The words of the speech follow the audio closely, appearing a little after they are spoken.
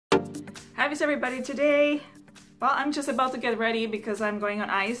Hi everybody, today, well, I'm just about to get ready because I'm going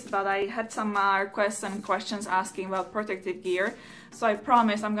on ice, but I had some requests and questions asking about protective gear, so I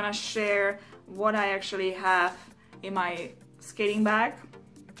promise I'm gonna share what I actually have in my skating bag,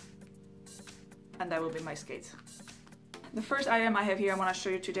 and that will be my skates. The first item I have here I want to show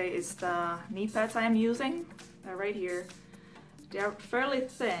you today is the knee pads I am using. They're right here. They are fairly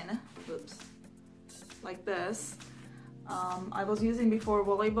thin, oops, like this. I was using before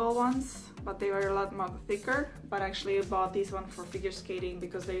volleyball ones, but they were a lot more thicker. But actually I bought this one for figure skating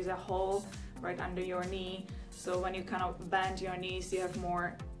because there is a hole right under your knee. So when you kind of bend your knees, you have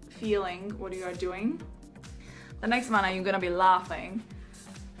more feeling what you are doing. The next one, you're gonna be laughing.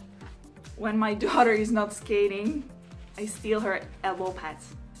 When my daughter is not skating, I steal her elbow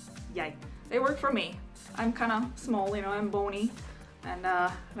pads. Yay. They work for me. I'm kind of small, you know, I'm bony. And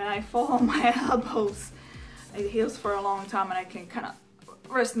when I fall on my elbows, it heals for a long time and I can kind of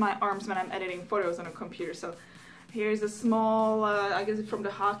rest my arms when I'm editing photos on a computer. So here's a small, I guess from the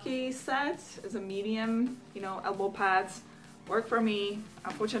hockey set, is a medium, you know, elbow pads. Work for me.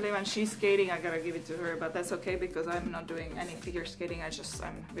 Unfortunately, when she's skating, I gotta give it to her, but that's okay because I'm not doing any figure skating.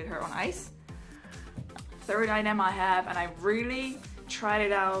 I'm with her on ice. Third item I have, and I really tried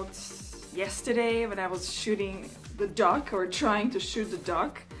it out yesterday when I was shooting the duck or trying to shoot the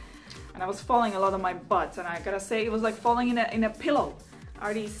duck. And I was falling a lot on my butt, and I gotta say it was like falling in a pillow.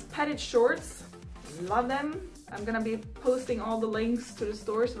 Are these padded shorts? Love them. I'm gonna be posting all the links to the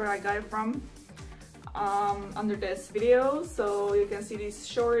stores where I got it from under this video, so you can see these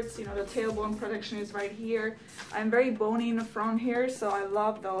shorts. You know, the tailbone protection is right here. I'm very bony in the front here, so I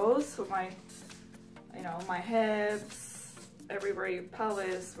love those. So my, you know, my hips, everywhere, your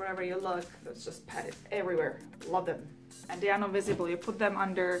pelvis, wherever you look, it's just padded everywhere. Love them. And they are not visible. You put them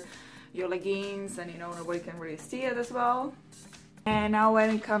under your leggings and you know, nobody can really see it as well. And now when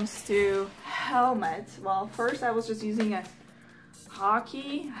it comes to helmet, well, first I was just using a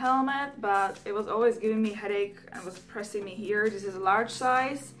hockey helmet, but it was always giving me headache and was pressing me here. This is a large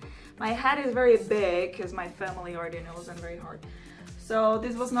size. My head is very big because my family already knows I'm very hard. So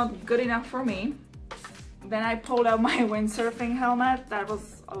this was not good enough for me. Then I pulled out my windsurfing helmet. That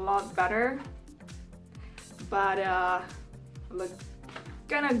was a lot better. But look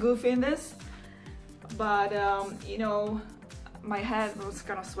kind of goofy in this. But you know, my head was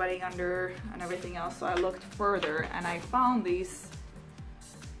kind of sweating under and everything else, so I looked further and I found these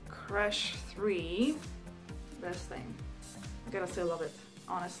Crash 3. Best thing. I gotta say, love it,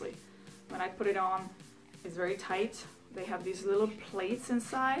 honestly. When I put it on, it's very tight. They have these little plates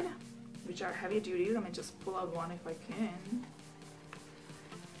inside, which are heavy duty. Let me just pull out one if I can.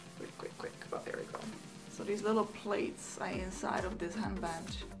 Quick. Oh, there we go. So these little plates are inside of this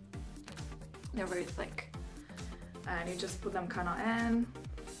handband. They're very thick. And you just put them kind of in.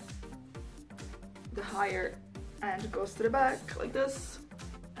 The higher end goes to the back like this.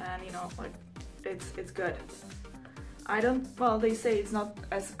 And you know, like, it's good. Well, they say it's not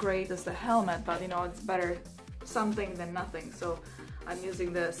as great as the helmet, but you know, it's better something than nothing. So I'm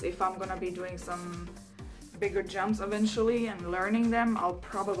using this. If I'm gonna be doing some bigger jumps eventually and learning them, I'll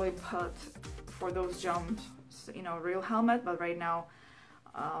probably put for those jumps, you know, real helmet. But right now,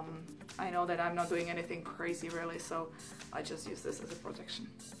 I know that I'm not doing anything crazy really, so I just use this as a protection.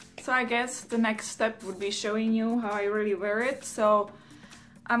 So I guess the next step would be showing you how I really wear it. So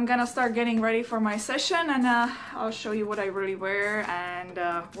I'm gonna start getting ready for my session, and I'll show you what I really wear and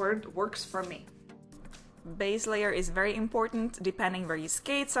where it works for me. Base layer is very important depending where you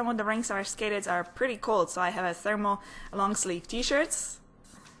skate. Some of the rinks I skated are pretty cold, so I have a thermal long sleeve t-shirts.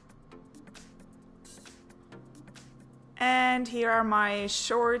 And here are my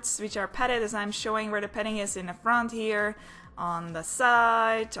shorts, which are padded, as I'm showing where the padding is in the front here, on the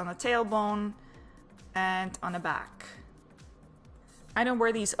side, on the tailbone, and on the back. I don't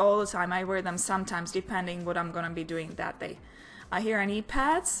wear these all the time. I wear them sometimes depending what I'm gonna be doing that day. Here are knee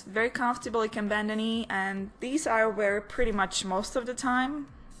pads, very comfortable, you can bend the knee, and these I wear pretty much most of the time.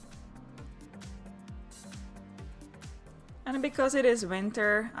 And because it is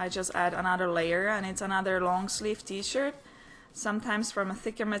winter, I just add another layer, and it's another long sleeve t-shirt, sometimes from a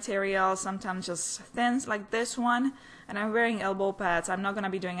thicker material, sometimes just thin like this one. And I'm wearing elbow pads. I'm not gonna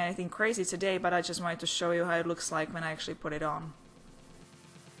be doing anything crazy today, but I just wanted to show you how it looks like when I actually put it on.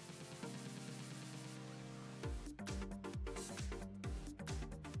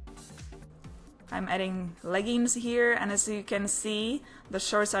 I'm adding leggings here, and as you can see, the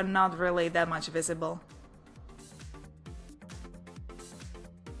shorts are not really that much visible.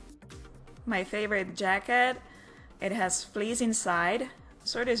 My favorite jacket, it has fleece inside,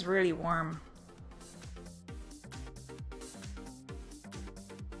 so it is really warm.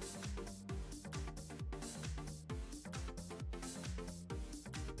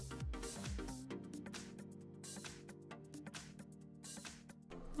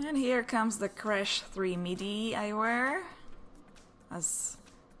 And here comes the Crash 3 MIDI I wear as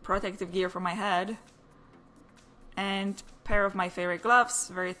protective gear for my head. And pair of my favorite gloves,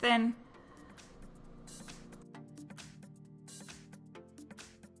 very thin.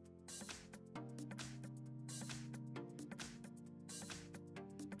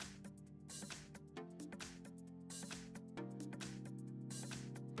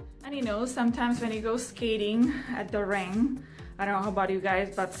 And you know, sometimes when you go skating at the ring, I don't know about you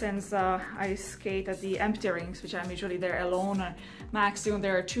guys, but since I skate at the empty rings, which I'm usually there alone, maximum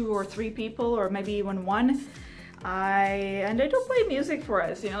there are 2 or 3 people, or maybe even 1, and I don't play music for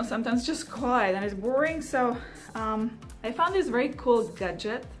us, you know, sometimes just quiet and it's boring. So I found this very cool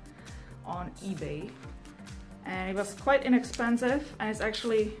gadget on eBay, and it was quite inexpensive, and it's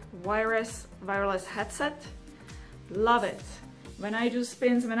actually wireless headset. Love it. When I do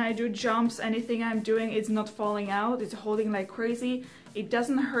spins, when I do jumps, anything I'm doing, it's not falling out. It's holding like crazy. It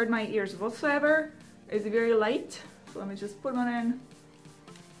doesn't hurt my ears whatsoever. It's very light. So let me just put one in.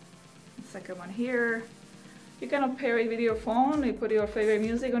 Second one here. You can pair it with your phone. You put your favorite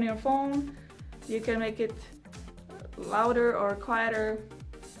music on your phone. You can make it louder or quieter,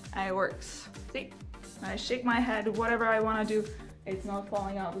 and it works. See? When I shake my head, whatever I want to do, it's not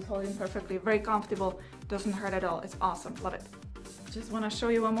falling out. It's holding perfectly. Very comfortable. Doesn't hurt at all. It's awesome. Love it. Just want to show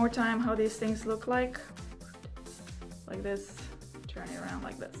you one more time how these things look like this, turn it around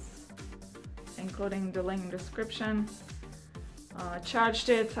like this, including the link description. Charged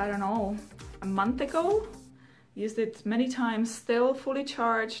it, I don't know, a month ago, used it many times, still fully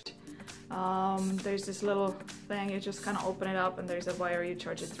charged. There's this little thing, you just kind of open it up and there's a wire, you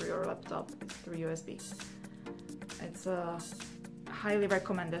charge it through your laptop, it's through USB. It's highly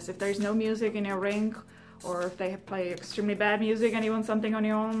recommend this. If there's no music in your ring, or if they play extremely bad music and you want something on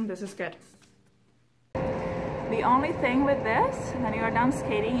your own, this is good. The only thing with this, when you are done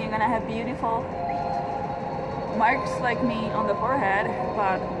skating, you're gonna have beautiful marks like me on the forehead,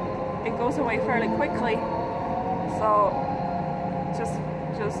 but it goes away fairly quickly. So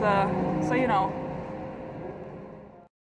just so you know.